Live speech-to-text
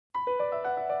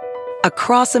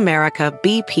Across America,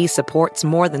 BP supports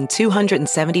more than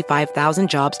 275,000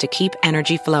 jobs to keep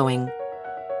energy flowing.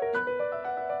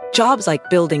 Jobs like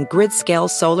building grid-scale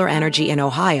solar energy in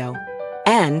Ohio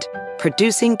and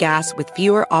producing gas with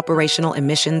fewer operational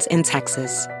emissions in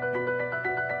Texas.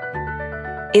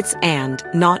 It's and,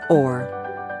 not or.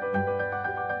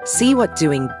 See what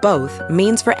doing both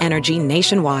means for energy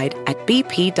nationwide at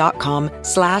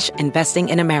bp.com/investing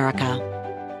in America.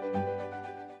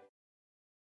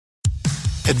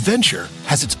 Adventure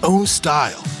has its own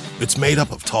style. It's made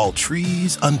up of tall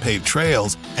trees, unpaved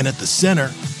trails, and at the center,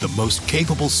 the most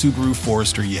capable Subaru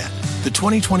Forester yet. The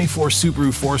 2024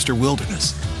 Subaru Forester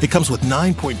Wilderness. It comes with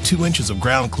 9.2 inches of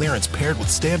ground clearance paired with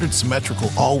standard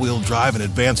symmetrical all-wheel drive and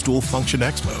advanced dual-function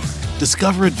X mode.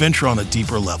 Discover adventure on a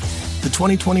deeper level. The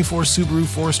 2024 Subaru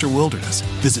Forester Wilderness.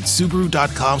 Visit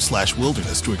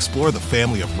Subaru.com/wilderness to explore the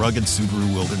family of rugged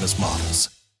Subaru Wilderness models.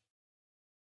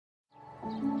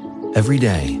 Every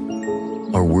day,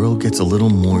 our world gets a little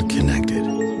more connected,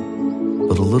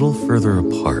 but a little further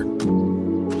apart.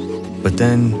 But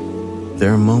then,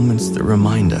 there are moments that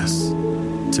remind us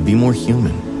to be more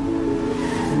human.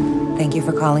 Thank you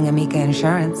for calling Amica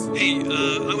Insurance. Hey,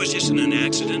 I was just in an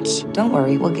accident. Don't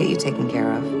worry, we'll get you taken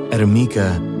care of. At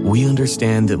Amica, we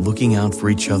understand that looking out for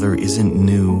each other isn't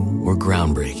new or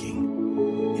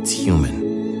groundbreaking. It's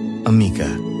human. Amica,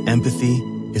 empathy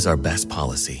is our best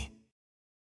policy.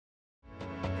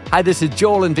 Hi, this is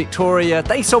Joel and Victoria.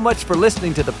 Thanks so much for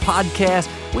listening to the podcast.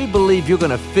 We believe you're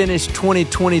going to finish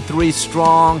 2023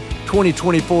 strong.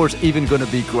 2024 is even going to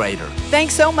be greater.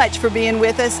 Thanks so much for being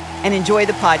with us, and enjoy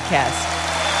the podcast.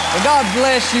 Well, God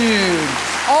bless you.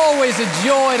 Always a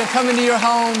joy to come into your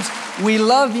homes. We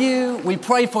love you. We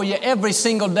pray for you every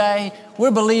single day.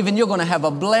 We're believing you're going to have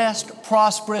a blessed,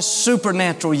 prosperous,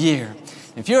 supernatural year.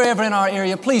 If you're ever in our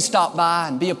area, please stop by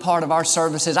and be a part of our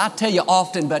services. I tell you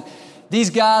often, but these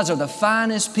guys are the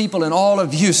finest people in all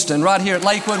of Houston, right here at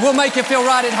Lakewood. We'll make you feel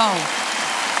right at home.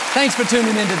 Thanks for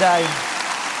tuning in today.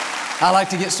 I like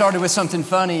to get started with something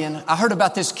funny, and I heard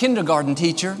about this kindergarten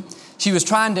teacher. She was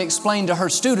trying to explain to her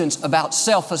students about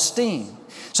self-esteem.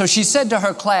 So she said to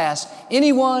her class,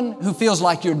 anyone who feels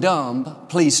like you're dumb,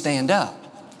 please stand up.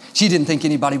 She didn't think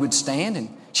anybody would stand, and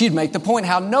she'd make the point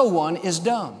how no one is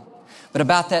dumb. But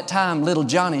about that time, little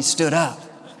Johnny stood up.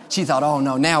 She thought, oh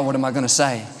no, now what am I going to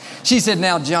say? She said,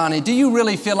 now, Johnny, do you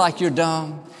really feel like you're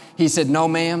dumb? He said, no,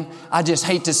 ma'am. I just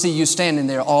hate to see you standing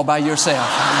there all by yourself.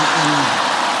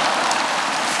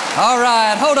 All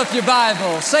right, hold up your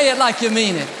Bible. Say it like you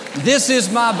mean it. This is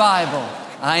my Bible.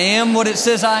 I am what it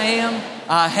says I am.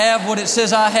 I have what it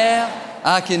says I have.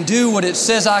 I can do what it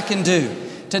says I can do.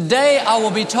 Today, I will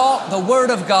be taught the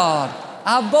Word of God.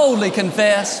 I boldly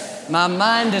confess, my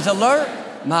mind is alert.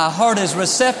 My heart is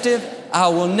receptive. I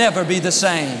will never be the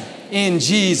same. In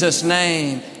Jesus'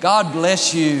 name, God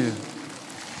bless you.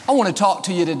 I want to talk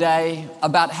to you today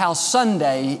about how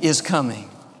Sunday is coming.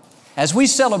 As we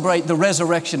celebrate the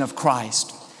resurrection of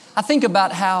Christ, I think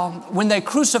about how when they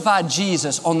crucified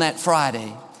Jesus on that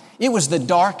Friday, it was the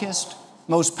darkest,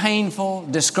 most painful,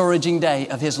 discouraging day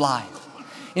of His life.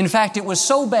 In fact, it was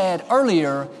so bad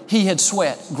earlier, He had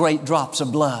sweat great drops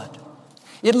of blood.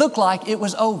 It looked like it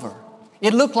was over.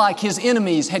 It looked like His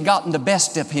enemies had gotten the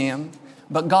best of Him.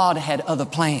 But God had other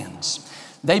plans.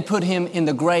 They put Him in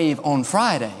the grave on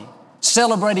Friday,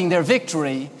 celebrating their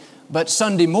victory, but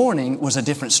Sunday morning was a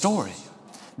different story.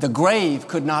 The grave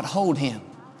could not hold Him.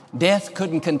 Death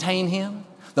couldn't contain Him.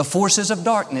 The forces of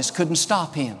darkness couldn't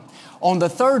stop Him. On the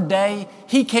third day,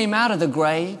 He came out of the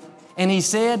grave and He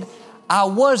said, I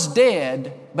was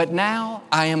dead, but now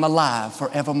I am alive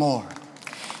forevermore.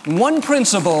 One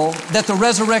principle that the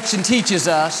resurrection teaches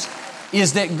us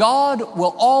is that God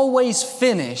will always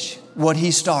finish what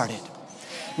He started.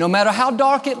 No matter how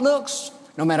dark it looks,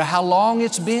 no matter how long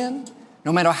it's been,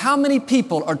 no matter how many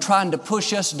people are trying to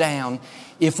push us down,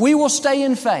 if we will stay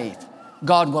in faith,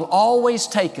 God will always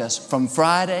take us from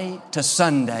Friday to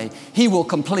Sunday. He will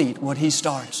complete what He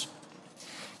starts.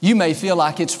 You may feel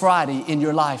like it's Friday in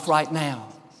your life right now.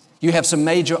 You have some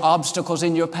major obstacles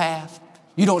in your path.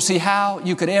 You don't see how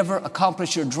you could ever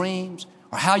accomplish your dreams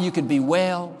or how you could be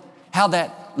well, how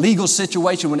that legal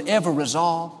situation would ever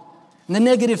resolve. And the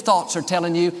negative thoughts are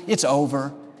telling you it's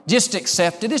over. Just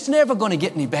accept it. It's never going to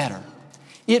get any better.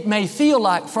 It may feel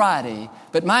like Friday,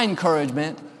 but my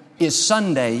encouragement is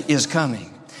Sunday is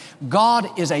coming.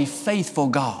 God is a faithful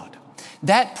God.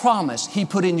 That promise He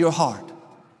put in your heart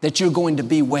that you're going to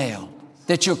be well,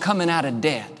 that you're coming out of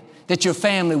debt, that your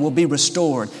family will be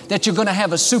restored, that you're going to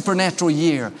have a supernatural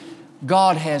year.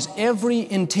 God has every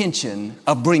intention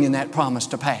of bringing that promise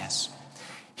to pass.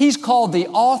 He's called the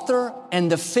author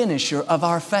and the finisher of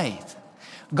our faith.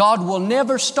 God will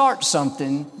never start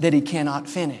something that He cannot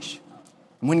finish.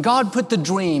 When God put the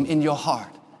dream in your heart,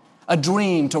 a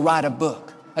dream to write a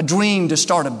book, a dream to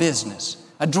start a business,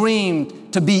 a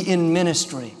dream to be in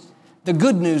ministry, the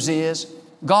good news is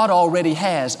God already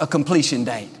has a completion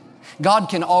date. God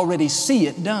can already see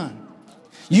it done.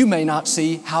 You may not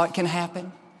see how it can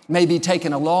happen. It may be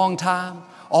taking a long time.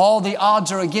 All the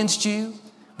odds are against you.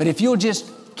 But if you'll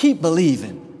just keep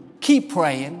believing, keep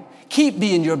praying, keep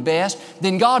being your best,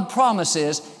 then God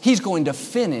promises He's going to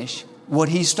finish what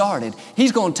He started.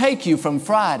 He's going to take you from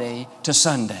Friday to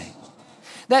Sunday.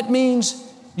 That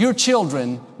means your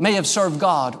children may have served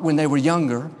God when they were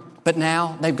younger, but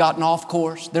now they've gotten off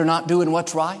course. They're not doing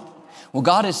what's right. Well,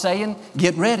 God is saying,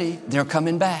 get ready. They're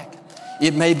coming back.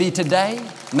 It may be today,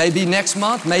 maybe next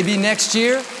month, maybe next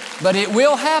year, but it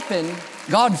will happen.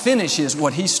 God finishes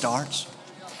what He starts.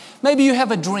 Maybe you have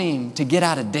a dream to get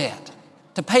out of debt,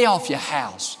 to pay off your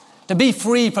house, to be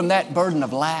free from that burden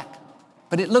of lack,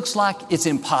 but it looks like it's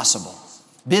impossible.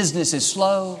 Business is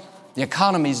slow, the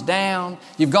economy's down,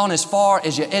 you've gone as far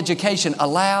as your education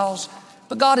allows,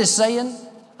 but God is saying,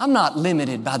 I'm not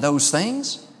limited by those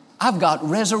things. I've got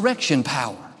resurrection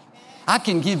power. I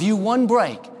can give you one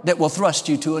break that will thrust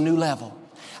you to a new level.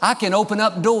 I can open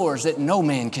up doors that no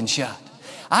man can shut.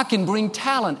 I can bring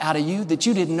talent out of you that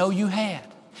you didn't know you had.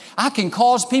 I can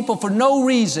cause people for no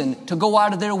reason to go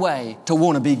out of their way to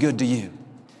want to be good to you.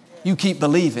 You keep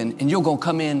believing and you're going to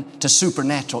come in to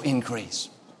supernatural increase.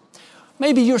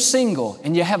 Maybe you're single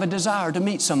and you have a desire to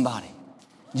meet somebody.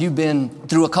 You've been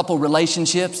through a couple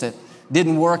relationships that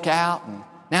didn't work out, and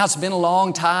now it's been a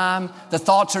long time. The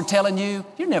thoughts are telling you,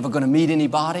 you're never going to meet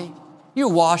anybody. You're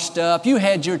washed up. You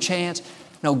had your chance.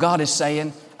 No, God is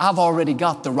saying, I've already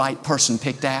got the right person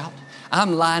picked out.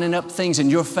 I'm lining up things in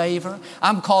your favor.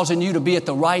 I'm causing you to be at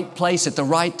the right place at the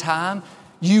right time.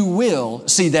 You will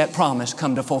see that promise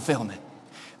come to fulfillment.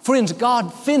 Friends,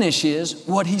 God finishes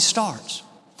what He starts.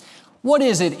 What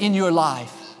is it in your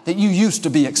life that you used to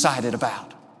be excited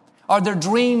about? Are there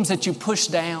dreams that you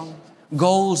pushed down?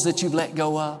 Goals that you've let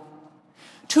go of?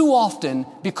 Too often,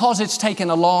 because it's taken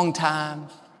a long time,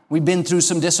 we've been through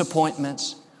some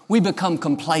disappointments, we become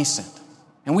complacent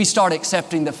and we start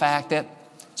accepting the fact that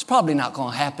it's probably not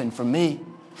going to happen for me.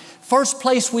 First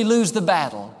place we lose the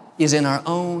battle is in our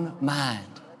own mind.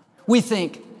 We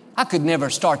think, I could never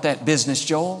start that business,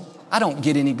 Joel. I don't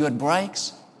get any good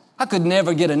breaks. I could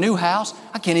never get a new house.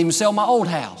 I can't even sell my old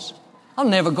house. I'll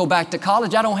never go back to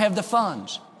college. I don't have the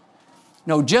funds.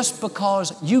 No, just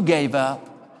because you gave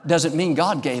up doesn't mean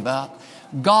God gave up.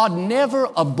 God never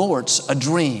aborts a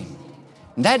dream.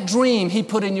 That dream He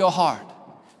put in your heart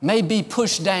may be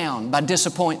pushed down by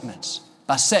disappointments,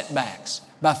 by setbacks,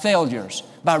 by failures,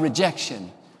 by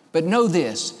rejection. But know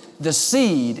this, the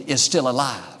seed is still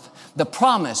alive. The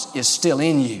promise is still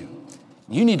in you.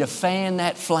 You need to fan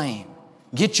that flame.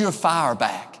 Get your fire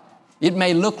back. It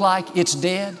may look like it's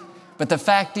dead, but the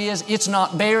fact is it's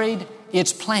not buried.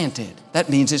 It's planted. That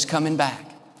means it's coming back.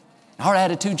 Our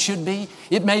attitude should be,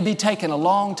 it may be taking a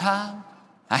long time.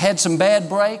 I had some bad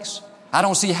breaks. I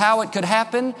don't see how it could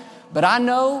happen, but I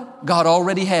know God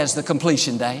already has the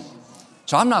completion date.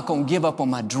 So I'm not going to give up on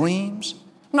my dreams.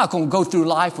 I'm not going to go through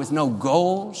life with no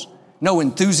goals, no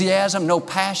enthusiasm, no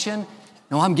passion.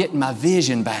 No, I'm getting my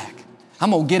vision back.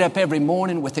 I'm going to get up every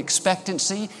morning with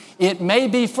expectancy. It may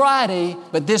be Friday,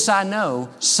 but this I know,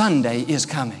 Sunday is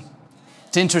coming.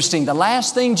 It's interesting. The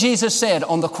last thing Jesus said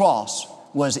on the cross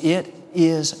was, it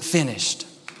is finished.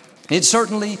 It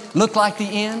certainly looked like the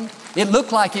end. It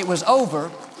looked like it was over.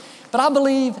 But I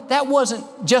believe that wasn't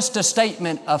just a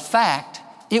statement of fact.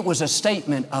 It was a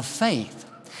statement of faith.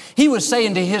 He was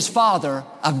saying to His Father,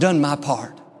 I've done my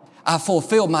part. I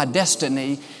fulfilled my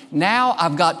destiny. Now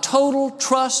I've got total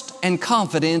trust and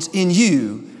confidence in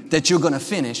you that you're going to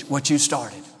finish what you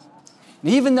started.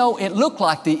 And even though it looked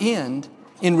like the end,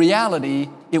 in reality,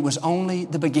 it was only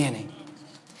the beginning.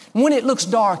 When it looks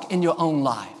dark in your own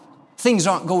life, things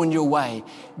aren't going your way,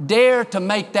 dare to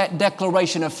make that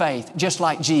declaration of faith, just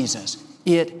like Jesus.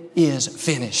 It is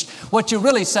finished. What you're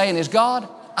really saying is, God,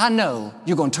 I know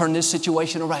you're going to turn this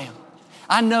situation around.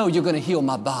 I know you're going to heal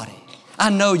my body. I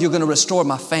know you're going to restore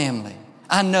my family.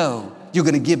 I know you're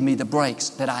going to give me the breaks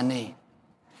that I need.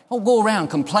 Don't go around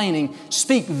complaining.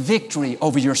 Speak victory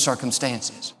over your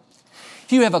circumstances.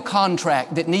 If you have a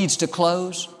contract that needs to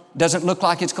close, doesn't look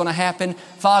like it's going to happen,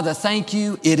 Father, thank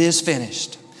you, it is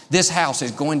finished. This house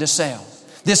is going to sell.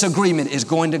 This agreement is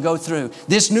going to go through.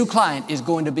 This new client is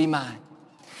going to be mine.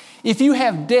 If you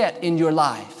have debt in your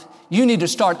life, you need to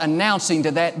start announcing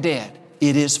to that debt,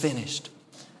 it is finished.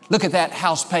 Look at that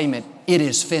house payment it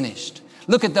is finished.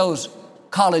 Look at those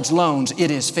college loans,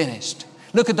 it is finished.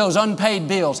 Look at those unpaid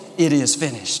bills, it is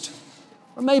finished.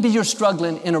 Or maybe you're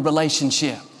struggling in a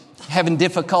relationship, having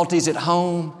difficulties at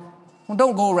home. Well,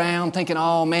 don't go around thinking,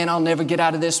 oh man, I'll never get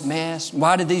out of this mess.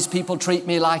 Why did these people treat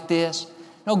me like this?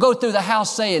 No, go through the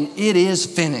house saying, it is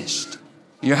finished.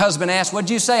 Your husband asked, what'd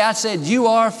you say? I said, you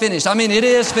are finished. I mean, it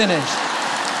is finished.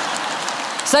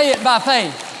 Say it by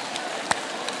faith.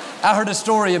 I heard a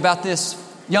story about this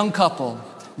young couple.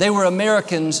 They were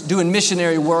Americans doing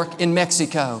missionary work in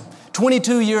Mexico,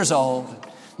 22 years old.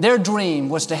 Their dream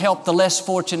was to help the less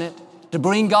fortunate, to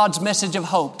bring God's message of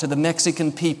hope to the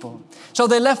Mexican people. So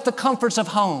they left the comforts of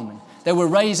home. They were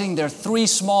raising their 3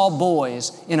 small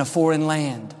boys in a foreign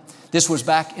land. This was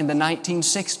back in the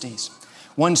 1960s.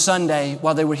 One Sunday,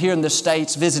 while they were here in the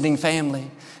States visiting family,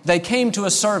 they came to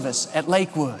a service at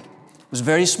Lakewood. It was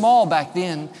very small back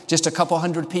then, just a couple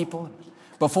hundred people.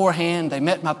 Beforehand, they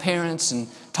met my parents and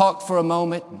talked for a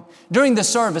moment. During the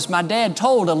service, my dad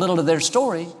told a little of their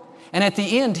story, and at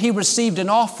the end, he received an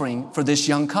offering for this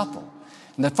young couple.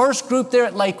 And the first group there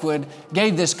at Lakewood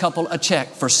gave this couple a check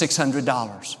for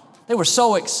 $600. They were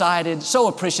so excited, so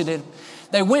appreciative.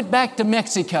 They went back to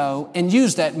Mexico and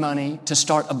used that money to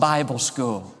start a Bible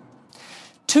school.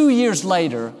 2 years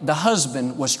later, the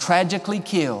husband was tragically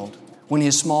killed when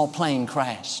his small plane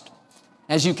crashed.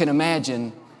 As you can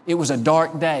imagine, it was a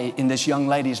dark day in this young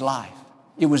lady's life.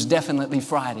 It was definitely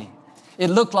Friday. It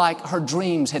looked like her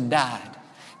dreams had died.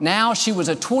 Now she was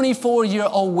a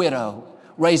 24-year-old widow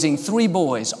raising 3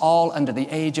 boys, all under the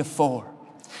age of 4.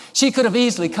 She could have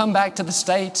easily come back to the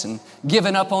States and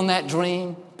given up on that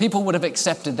dream. People would have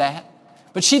accepted that.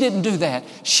 But she didn't do that.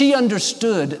 She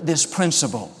understood this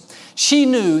principle. She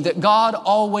knew that God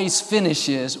always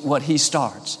finishes what He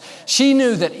starts. She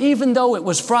knew that even though it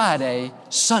was Friday,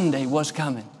 Sunday was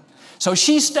coming. So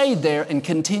she stayed there and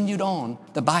continued on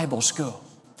the Bible school.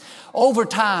 Over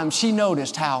time, she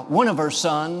noticed how one of her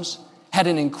sons had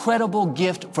an incredible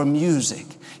gift for music.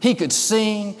 He could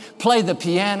sing, play the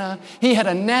piano. He had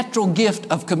a natural gift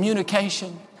of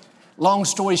communication. Long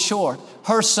story short,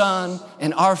 her son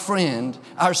and our friend,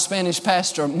 our Spanish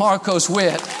pastor, Marcos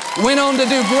Witt, went on to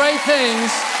do great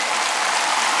things.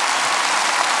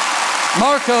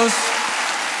 Marcos,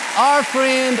 our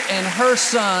friend and her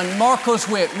son, Marcos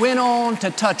Witt, went on to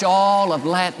touch all of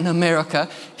Latin America.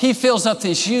 He fills up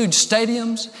these huge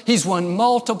stadiums. He's won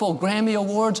multiple Grammy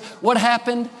Awards. What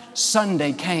happened?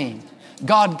 Sunday came.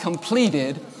 God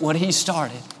completed what He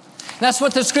started. That's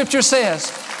what the Scripture says.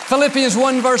 Philippians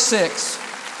 1 verse 6.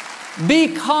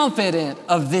 Be confident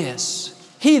of this.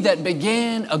 He that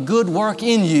began a good work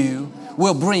in you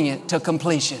will bring it to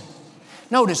completion.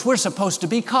 Notice we're supposed to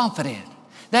be confident.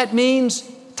 That means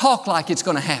talk like it's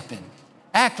going to happen.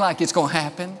 Act like it's going to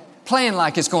happen. Plan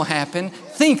like it's going to happen.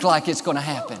 Think like it's going to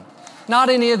happen. Not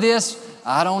any of this,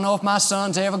 I don't know if my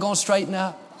son's ever going to straighten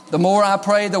up. The more I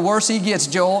pray, the worse he gets,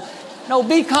 Joel. No,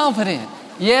 be confident.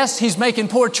 Yes, he's making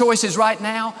poor choices right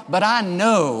now, but I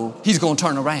know he's going to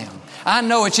turn around. I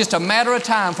know it's just a matter of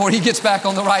time before he gets back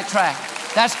on the right track.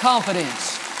 That's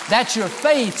confidence. That's your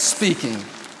faith speaking.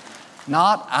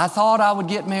 Not, I thought I would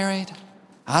get married.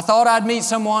 I thought I'd meet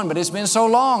someone, but it's been so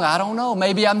long, I don't know.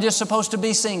 Maybe I'm just supposed to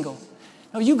be single.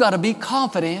 No, you got to be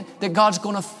confident that God's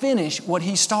going to finish what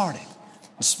He started.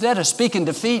 Instead of speaking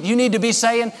defeat, you need to be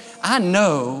saying, I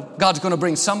know God's going to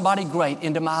bring somebody great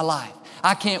into my life.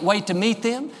 I can't wait to meet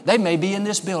them. They may be in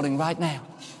this building right now.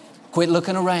 Quit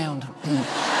looking around.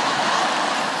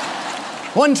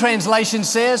 One translation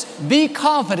says, be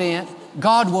confident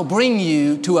God will bring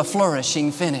you to a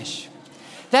flourishing finish.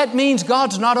 That means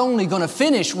God's not only going to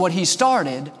finish what He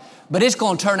started, but it's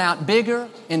going to turn out bigger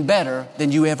and better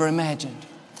than you ever imagined.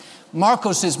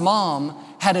 Marcos's mom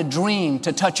had a dream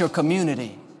to touch her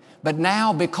community, but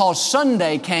now because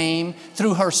Sunday came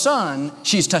through her son,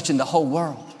 she's touching the whole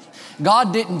world.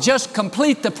 God didn't just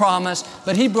complete the promise,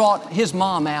 but He brought his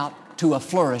mom out to a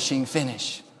flourishing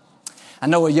finish. I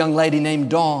know a young lady named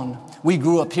Dawn. We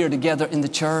grew up here together in the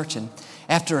church, and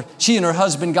after she and her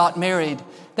husband got married,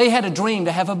 they had a dream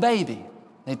to have a baby.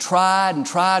 They tried and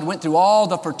tried, went through all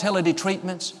the fertility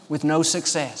treatments with no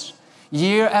success.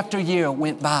 Year after year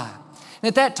went by. And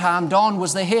at that time, Dawn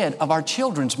was the head of our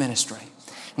children's ministry.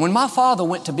 And when my father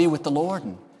went to be with the Lord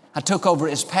and I took over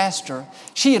as pastor,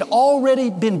 she had already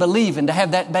been believing to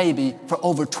have that baby for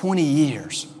over 20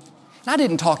 years. And I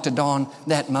didn't talk to Dawn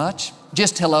that much,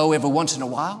 just hello every once in a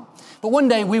while. But one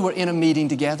day we were in a meeting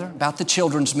together about the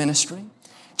children's ministry.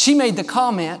 She made the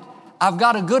comment, I've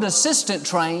got a good assistant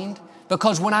trained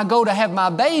because when I go to have my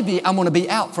baby, I'm going to be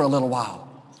out for a little while.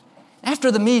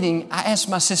 After the meeting, I asked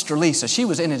my sister Lisa, she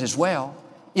was in it as well,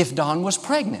 if Dawn was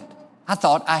pregnant. I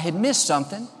thought I had missed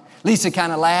something. Lisa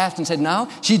kind of laughed and said, no,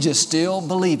 she's just still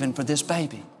believing for this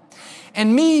baby.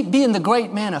 And me being the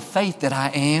great man of faith that I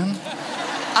am,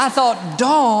 I thought,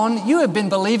 Dawn, you have been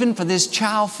believing for this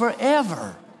child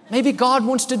forever. Maybe God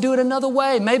wants to do it another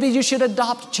way. Maybe you should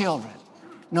adopt children.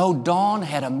 No, Dawn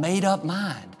had a made-up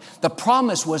mind. The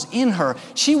promise was in her.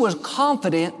 She was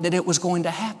confident that it was going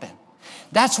to happen.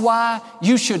 That's why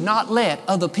you should not let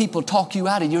other people talk you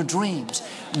out of your dreams.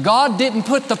 God didn't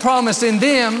put the promise in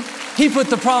them. He put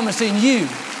the promise in you.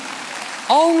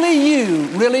 Only you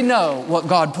really know what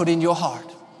God put in your heart.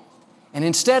 And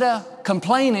instead of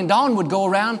complaining, Dawn would go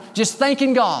around just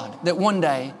thanking God that one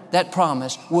day that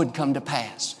promise would come to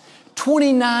pass.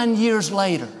 29 years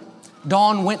later,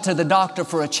 Dawn went to the doctor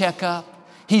for a checkup.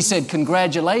 He said,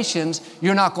 congratulations,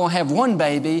 you're not going to have one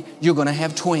baby, you're going to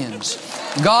have twins.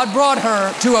 God brought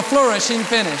her to a flourishing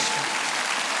finish.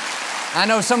 I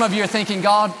know some of you are thinking,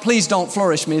 God, please don't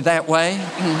flourish me that way.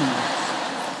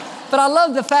 But I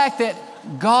love the fact that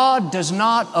God does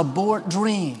not abort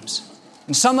dreams.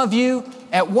 And some of you,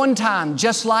 at one time,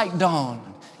 just like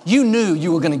Dawn, you knew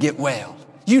you were going to get well.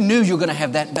 You knew you were going to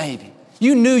have that baby.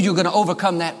 You knew you were going to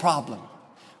overcome that problem.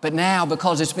 But now,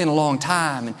 because it's been a long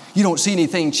time and you don't see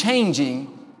anything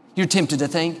changing, you're tempted to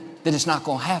think that it's not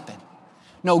going to happen.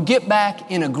 No, get back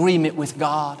in agreement with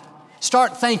God.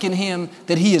 Start thanking Him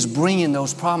that He is bringing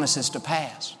those promises to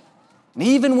pass. And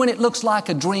even when it looks like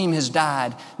a dream has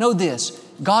died, know this,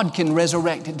 God can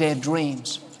resurrect dead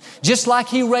dreams. Just like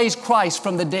He raised Christ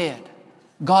from the dead,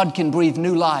 God can breathe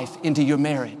new life into your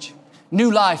marriage,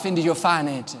 new life into your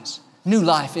finances, new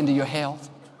life into your health.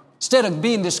 Instead of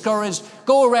being discouraged,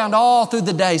 go around all through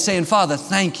the day saying, Father,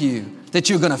 thank you that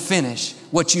you're going to finish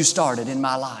what you started in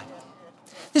my life.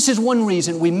 This is one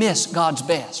reason we miss God's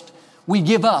best. We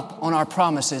give up on our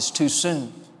promises too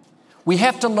soon. We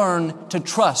have to learn to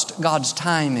trust God's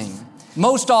timing.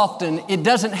 Most often, it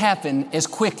doesn't happen as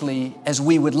quickly as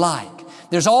we would like.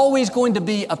 There's always going to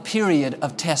be a period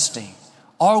of testing.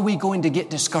 Are we going to get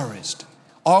discouraged?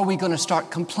 Are we going to start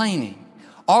complaining?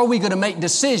 Are we going to make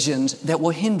decisions that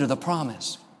will hinder the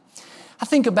promise? I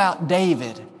think about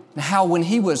David and how when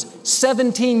he was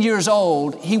 17 years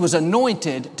old, he was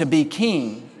anointed to be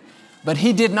king, but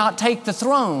he did not take the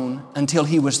throne until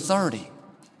he was 30.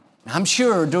 I'm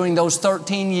sure during those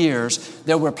 13 years,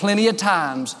 there were plenty of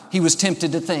times he was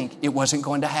tempted to think it wasn't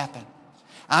going to happen.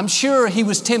 I'm sure he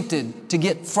was tempted to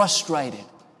get frustrated,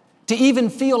 to even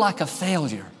feel like a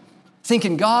failure,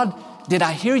 thinking, God, did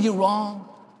I hear you wrong?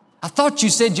 I thought you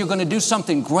said you're going to do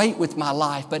something great with my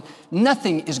life, but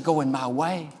nothing is going my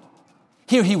way.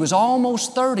 Here he was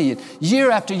almost 30, and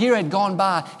year after year had gone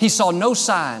by. He saw no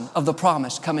sign of the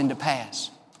promise coming to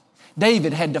pass.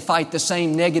 David had to fight the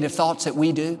same negative thoughts that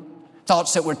we do,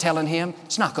 thoughts that were telling him,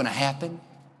 it's not going to happen.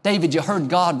 David, you heard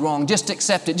God wrong. Just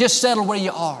accept it. Just settle where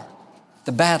you are.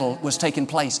 The battle was taking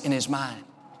place in his mind.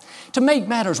 To make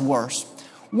matters worse,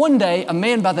 one day a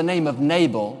man by the name of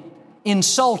Nabal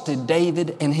insulted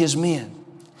David and his men.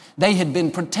 They had been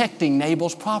protecting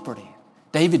Nabal's property.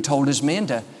 David told his men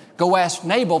to go ask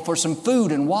Nabal for some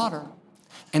food and water.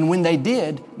 And when they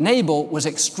did, Nabal was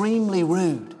extremely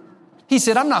rude. He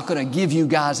said, I'm not going to give you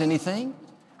guys anything.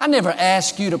 I never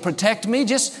asked you to protect me.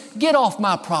 Just get off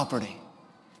my property.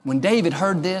 When David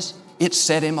heard this, it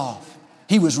set him off.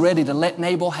 He was ready to let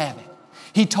Nabal have it.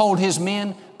 He told his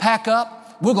men, pack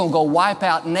up. We're going to go wipe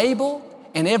out Nabal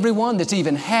and everyone that's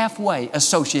even halfway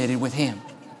associated with him.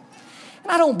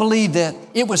 And I don't believe that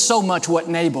it was so much what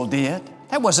Nabal did.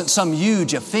 That wasn't some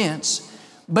huge offense,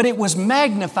 but it was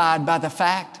magnified by the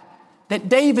fact that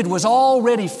David was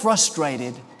already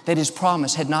frustrated that his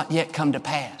promise had not yet come to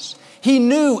pass. He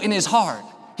knew in his heart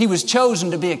he was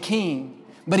chosen to be a king,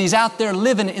 but he's out there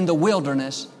living in the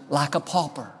wilderness like a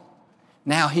pauper.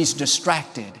 Now he's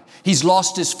distracted. He's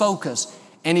lost his focus.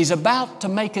 And he's about to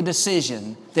make a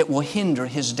decision that will hinder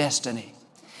his destiny.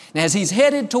 And as he's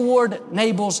headed toward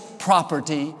Nabal's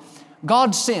property,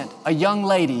 God sent a young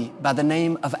lady by the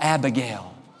name of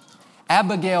Abigail.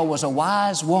 Abigail was a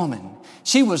wise woman.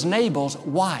 She was Nabal's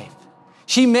wife.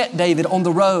 She met David on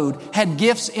the road, had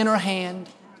gifts in her hand.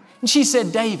 And she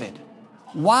said, David,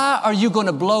 why are you going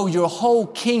to blow your whole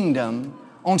kingdom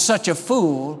on such a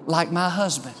fool like my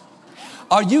husband?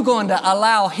 Are you going to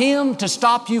allow him to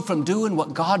stop you from doing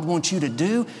what God wants you to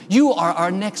do? You are our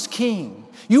next king.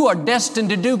 You are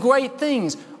destined to do great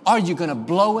things. Are you going to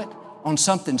blow it on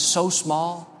something so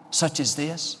small, such as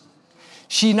this?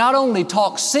 She not only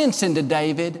talked sense into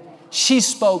David, she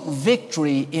spoke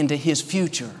victory into his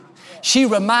future. She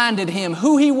reminded him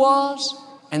who he was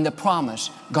and the promise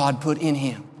God put in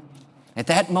him. At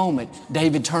that moment,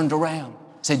 David turned around,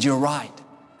 said, you're right.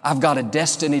 I've got a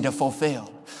destiny to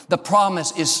fulfill. The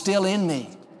promise is still in me.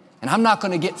 And I'm not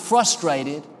going to get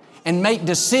frustrated and make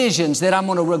decisions that I'm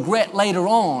going to regret later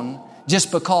on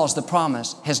just because the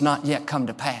promise has not yet come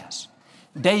to pass.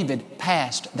 David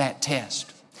passed that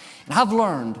test. And I've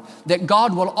learned that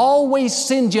God will always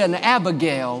send you an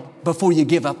Abigail before you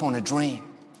give up on a dream.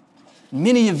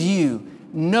 Many of you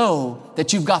know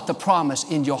that you've got the promise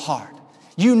in your heart.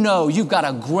 You know you've got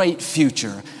a great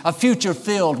future, a future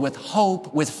filled with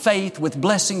hope, with faith, with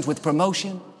blessings, with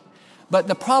promotion. But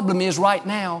the problem is right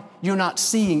now, you're not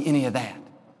seeing any of that.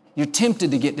 You're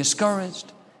tempted to get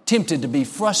discouraged, tempted to be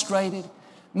frustrated,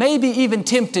 maybe even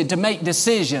tempted to make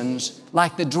decisions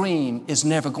like the dream is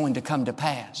never going to come to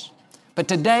pass. But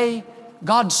today,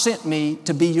 God sent me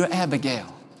to be your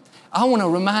Abigail. I want to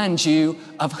remind you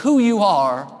of who you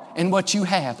are and what you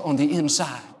have on the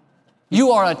inside.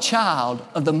 You are a child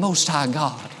of the Most High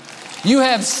God. You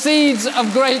have seeds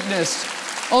of greatness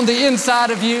on the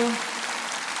inside of you.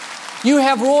 You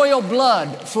have royal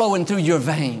blood flowing through your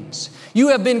veins. You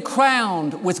have been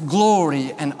crowned with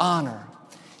glory and honor.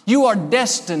 You are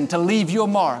destined to leave your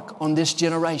mark on this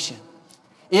generation.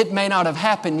 It may not have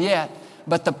happened yet,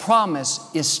 but the promise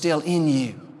is still in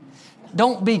you.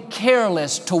 Don't be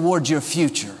careless towards your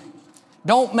future.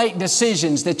 Don't make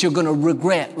decisions that you're going to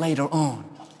regret later on.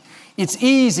 It's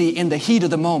easy in the heat of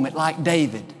the moment, like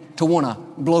David, to want to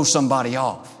blow somebody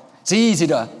off. It's easy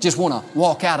to just want to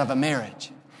walk out of a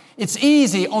marriage. It's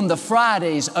easy on the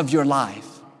Fridays of your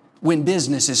life when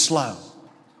business is slow,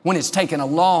 when it's taken a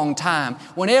long time,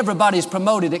 when everybody's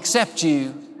promoted except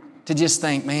you, to just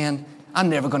think, man, I'm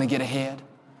never going to get ahead.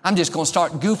 I'm just going to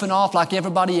start goofing off like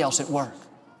everybody else at work.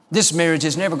 This marriage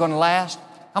is never going to last.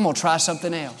 I'm going to try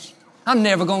something else. I'm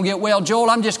never going to get well, Joel.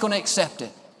 I'm just going to accept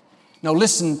it. No,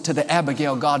 listen to the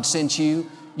Abigail God sent you.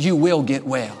 You will get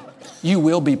well. You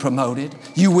will be promoted.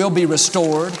 You will be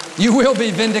restored. You will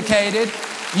be vindicated.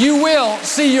 You will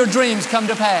see your dreams come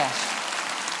to pass.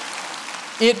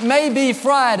 It may be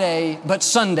Friday, but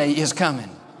Sunday is coming.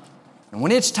 And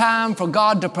when it's time for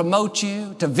God to promote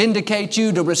you, to vindicate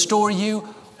you, to restore you,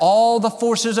 all the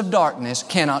forces of darkness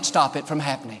cannot stop it from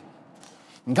happening.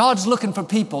 And God's looking for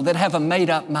people that have a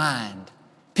made-up mind,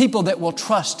 people that will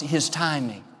trust His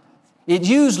timing. It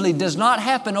usually does not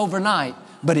happen overnight,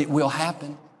 but it will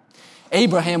happen.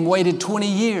 Abraham waited 20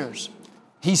 years.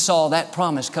 He saw that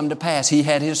promise come to pass. He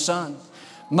had his son.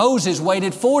 Moses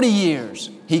waited 40 years.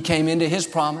 He came into his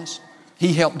promise.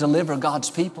 He helped deliver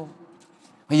God's people.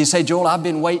 Well, you say, Joel, I've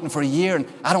been waiting for a year and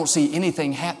I don't see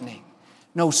anything happening.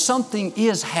 No, something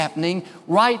is happening.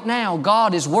 Right now,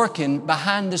 God is working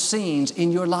behind the scenes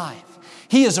in your life.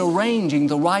 He is arranging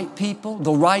the right people,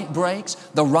 the right breaks,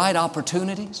 the right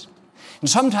opportunities. And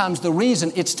sometimes the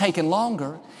reason it's taken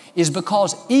longer is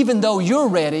because even though you're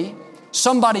ready,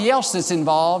 somebody else that's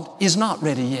involved is not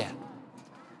ready yet.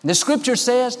 The Scripture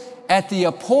says, at the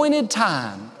appointed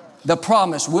time, the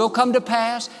promise will come to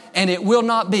pass and it will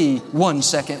not be 1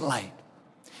 second late.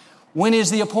 When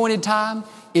is the appointed time?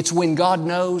 It's when God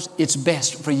knows it's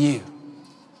best for you.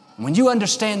 When you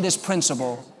understand this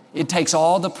principle, it takes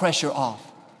all the pressure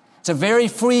off. It's a very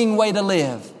freeing way to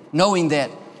live, knowing that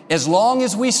as long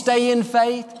as we stay in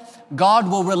faith, God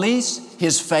will release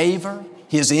His favor,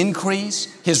 His increase,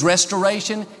 His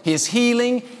restoration, His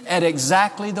healing at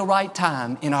exactly the right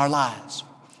time in our lives.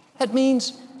 That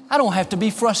means I don't have to be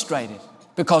frustrated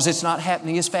because it's not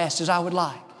happening as fast as I would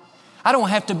like. I don't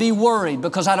have to be worried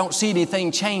because I don't see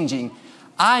anything changing.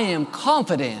 I am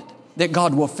confident that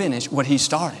God will finish what He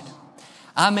started.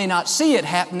 I may not see it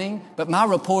happening, but my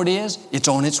report is it's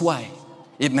on its way.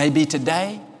 It may be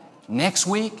today, next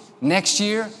week, next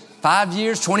year, 5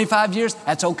 years, 25 years.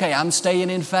 That's okay. I'm staying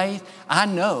in faith. I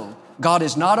know God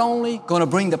is not only going to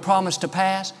bring the promise to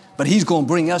pass, but He's going to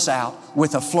bring us out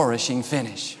with a flourishing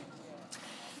finish.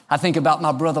 I think about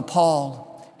my brother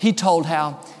Paul. He told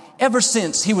how ever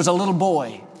since he was a little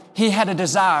boy, he had a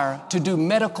desire to do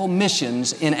medical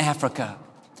missions in Africa.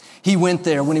 He went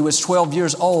there when he was 12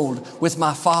 years old with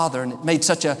my father, and it made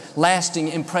such a lasting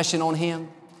impression on him.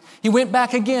 He went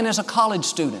back again as a college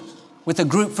student with a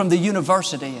group from the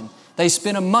university, and they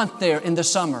spent a month there in the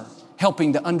summer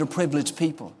helping the underprivileged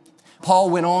people. Paul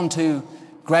went on to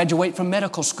graduate from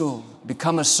medical school,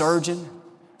 become a surgeon.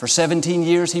 For 17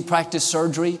 years, he practiced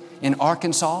surgery in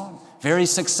Arkansas, very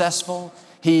successful.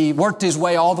 He worked his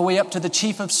way all the way up to the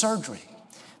chief of surgery.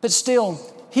 But still,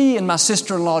 he and my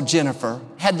sister-in-law, Jennifer,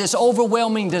 had this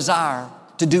overwhelming desire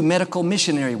to do medical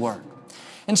missionary work.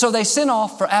 And so they sent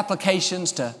off for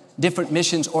applications to different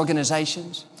missions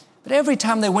organizations. But every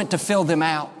time they went to fill them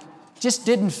out, it just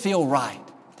didn't feel right.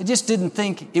 They just didn't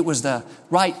think it was the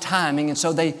right timing, and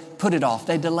so they put it off.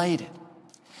 They delayed it.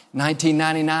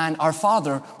 1999, our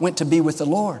father went to be with the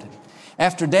Lord.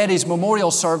 After Daddy's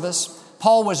memorial service,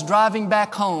 Paul was driving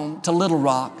back home to Little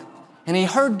Rock, and he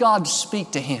heard God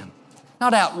speak to him.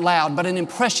 Not out loud, but an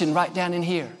impression right down in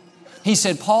here. He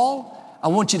said, Paul, I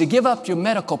want you to give up your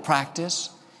medical practice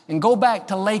and go back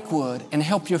to Lakewood and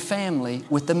help your family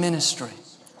with the ministry.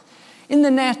 In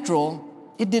the natural,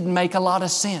 it didn't make a lot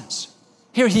of sense.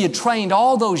 Here he had trained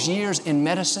all those years in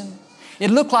medicine. It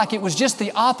looked like it was just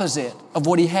the opposite of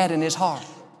what he had in his heart.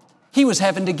 He was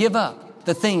having to give up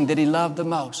the thing that he loved the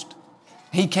most.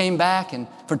 He came back, and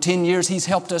for 10 years he's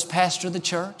helped us pastor the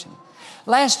church. And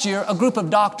last year, a group of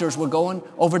doctors were going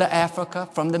over to Africa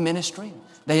from the ministry.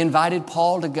 They invited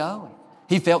Paul to go.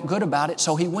 He felt good about it,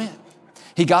 so he went.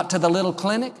 He got to the little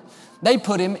clinic. They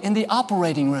put him in the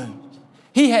operating room.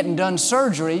 He hadn't done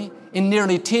surgery in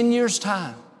nearly 10 years'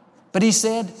 time. But he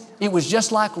said it was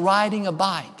just like riding a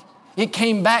bike. It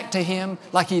came back to him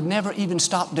like he'd never even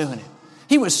stopped doing it.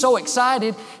 He was so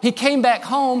excited, he came back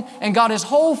home and got his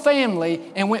whole family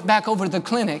and went back over to the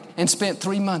clinic and spent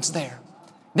 3 months there.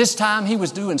 This time he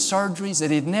was doing surgeries that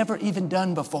he'd never even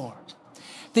done before.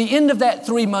 The end of that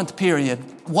 3-month period,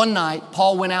 one night,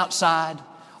 Paul went outside,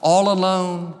 all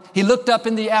alone. He looked up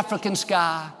in the African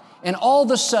sky, and all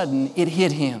of a sudden it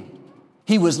hit him.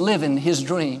 He was living his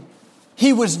dream.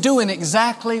 He was doing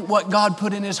exactly what God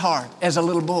put in his heart as a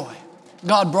little boy.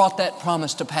 God brought that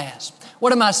promise to pass.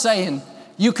 What am I saying?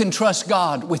 You can trust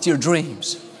God with your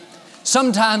dreams.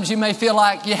 Sometimes you may feel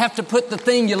like you have to put the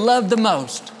thing you love the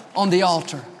most on the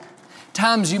altar.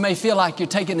 Times you may feel like you're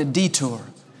taking a detour,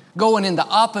 going in the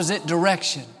opposite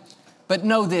direction. But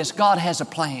know this, God has a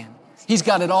plan. He's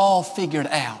got it all figured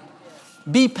out.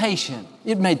 Be patient.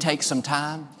 It may take some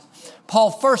time.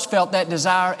 Paul first felt that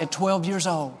desire at 12 years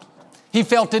old. He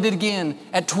felt it again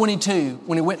at 22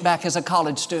 when he went back as a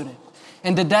college student.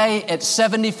 And today at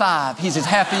 75, he's as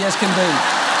happy as can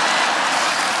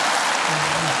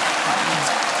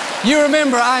be. You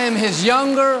remember, I am his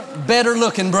younger, better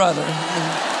looking brother.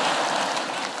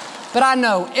 But I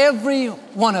know every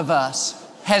one of us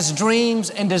has dreams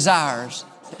and desires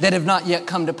that have not yet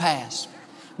come to pass.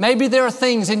 Maybe there are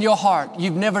things in your heart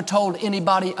you've never told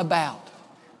anybody about.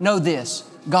 Know this,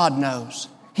 God knows.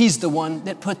 He's the one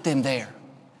that put them there.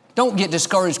 Don't get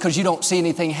discouraged because you don't see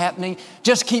anything happening.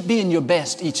 Just keep being your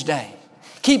best each day.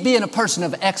 Keep being a person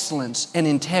of excellence and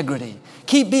integrity.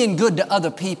 Keep being good to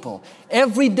other people.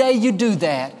 Every day you do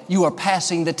that, you are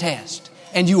passing the test,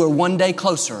 and you are one day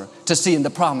closer to seeing the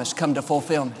promise come to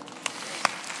fulfillment.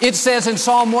 It says in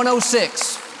Psalm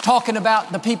 106, talking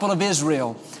about the people of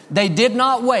Israel, they did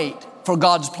not wait for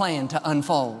God's plan to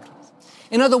unfold.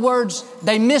 In other words,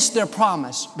 they missed their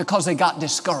promise because they got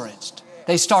discouraged.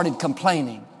 They started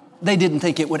complaining. They didn't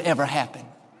think it would ever happen.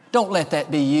 Don't let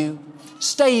that be you.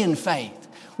 Stay in faith.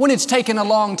 When it's taken a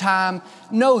long time,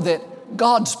 know that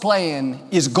God's plan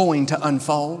is going to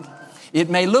unfold. It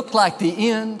may look like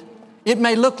the end. It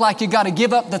may look like you got to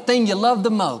give up the thing you love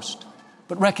the most.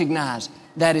 But recognize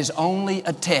that is only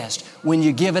a test. When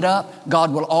you give it up,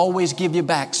 God will always give you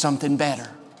back something better.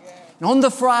 And on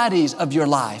the Fridays of your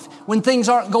life, when things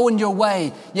aren't going your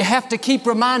way, you have to keep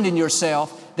reminding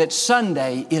yourself that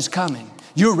Sunday is coming.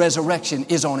 Your resurrection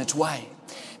is on its way.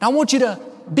 Now, I want you to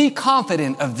be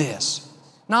confident of this,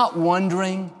 not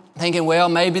wondering, thinking, well,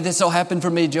 maybe this will happen for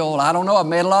me, Joel. I don't know. I've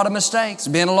made a lot of mistakes.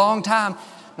 It's been a long time.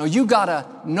 No, you got to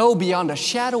know beyond a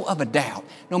shadow of a doubt,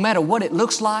 no matter what it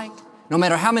looks like, no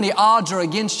matter how many odds are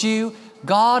against you,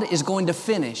 God is going to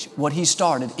finish what He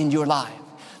started in your life.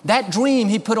 That dream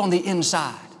He put on the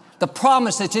inside, the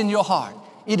promise that's in your heart,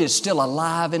 it is still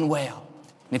alive and well.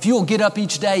 And if you'll get up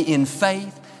each day in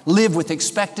faith, live with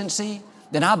expectancy,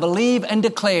 then I believe and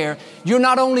declare you're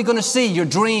not only going to see your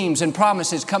dreams and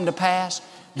promises come to pass,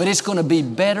 but it's going to be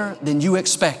better than you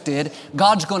expected.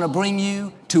 God's going to bring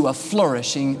you to a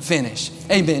flourishing finish.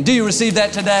 Amen. Do you receive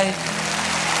that today?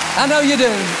 I know you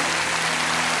do.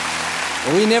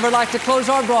 Well, we never like to close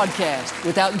our broadcast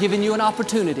without giving you an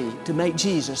opportunity to make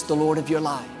Jesus the Lord of your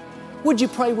life. Would you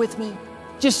pray with me?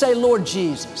 Just say, Lord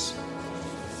Jesus,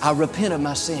 I repent of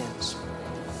my sins.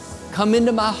 Come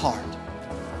into my heart.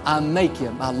 I make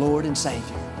you my Lord and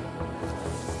Savior.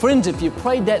 Friends, if you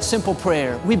prayed that simple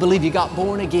prayer, we believe you got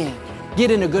born again. Get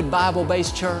in a good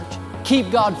Bible-based church.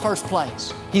 Keep God first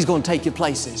place. He's going to take you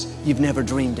places you've never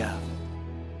dreamed of.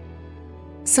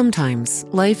 Sometimes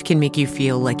life can make you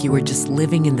feel like you are just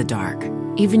living in the dark.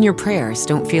 Even your prayers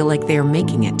don't feel like they are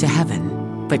making it to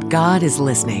heaven. But God is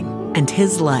listening, and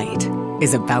His light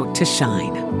is about to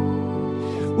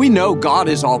shine. We know God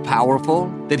is all-powerful,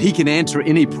 that He can answer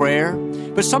any prayer,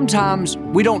 but sometimes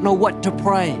we don't know what to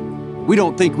pray. We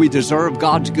don't think we deserve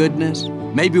God's goodness.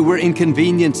 Maybe we're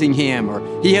inconveniencing Him,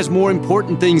 or He has more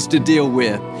important things to deal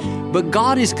with. But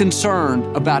God is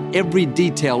concerned about every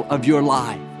detail of your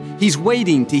life. He's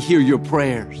waiting to hear your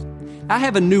prayers. I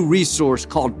have a new resource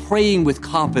called Praying with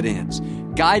Confidence,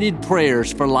 guided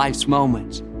prayers for life's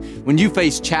moments. When you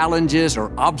face challenges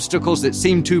or obstacles that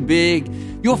seem too big,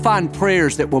 you'll find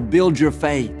prayers that will build your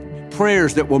faith,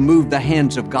 prayers that will move the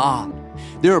hands of God.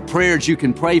 There are prayers you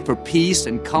can pray for peace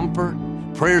and comfort,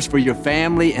 prayers for your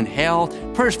family and health,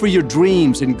 prayers for your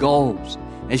dreams and goals.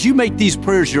 As you make these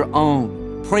prayers your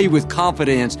own, pray with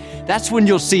confidence, that's when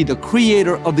you'll see the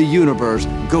Creator of the universe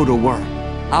go to work.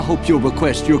 I hope you'll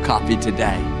request your copy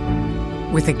today.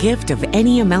 With a gift of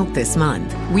any amount this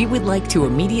month, we would like to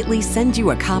immediately send you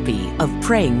a copy of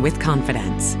Praying with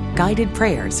Confidence, Guided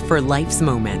Prayers for Life's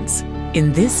Moments.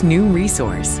 In this new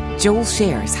resource, Joel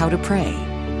shares how to pray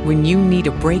when you need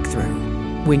a breakthrough,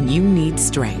 when you need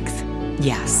strength.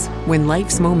 Yes, when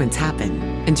life's moments happen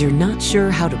and you're not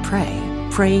sure how to pray,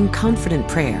 praying confident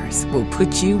prayers will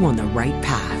put you on the right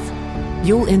path.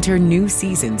 You'll enter new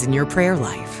seasons in your prayer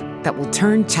life that will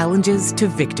turn challenges to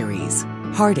victories,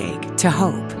 heartache to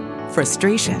hope,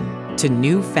 frustration to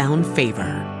newfound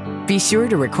favor. Be sure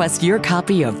to request your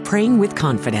copy of Praying with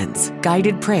Confidence,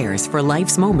 Guided Prayers for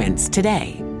Life's Moments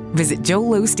today. Visit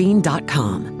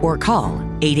joelosteen.com or call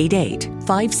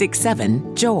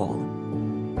 888-567-JOEL.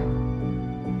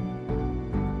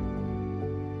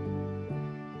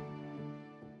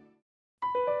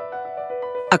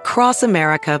 Across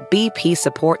America, BP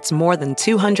supports more than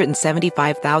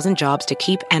 275,000 jobs to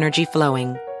keep energy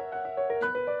flowing.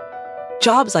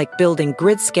 Jobs like building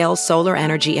grid-scale solar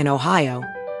energy in Ohio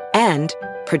and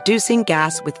producing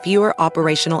gas with fewer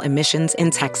operational emissions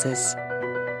in Texas.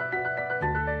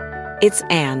 It's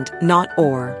and, not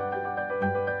or.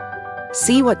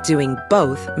 See what doing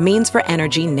both means for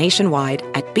energy nationwide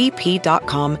at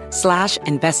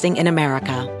bp.com/investing in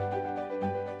America.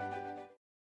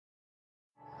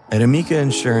 At Amica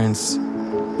Insurance,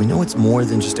 we know it's more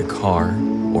than just a car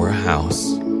or a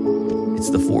house.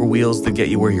 It's the four wheels that get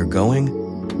you where you're going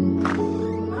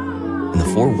and the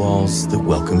four walls that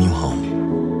welcome you home.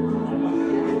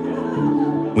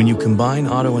 When you combine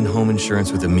auto and home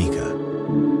insurance with Amica,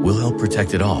 we'll help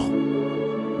protect it all.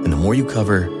 And the more you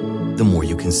cover, the more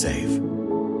you can save.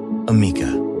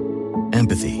 Amica.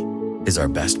 Empathy is our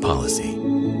best policy.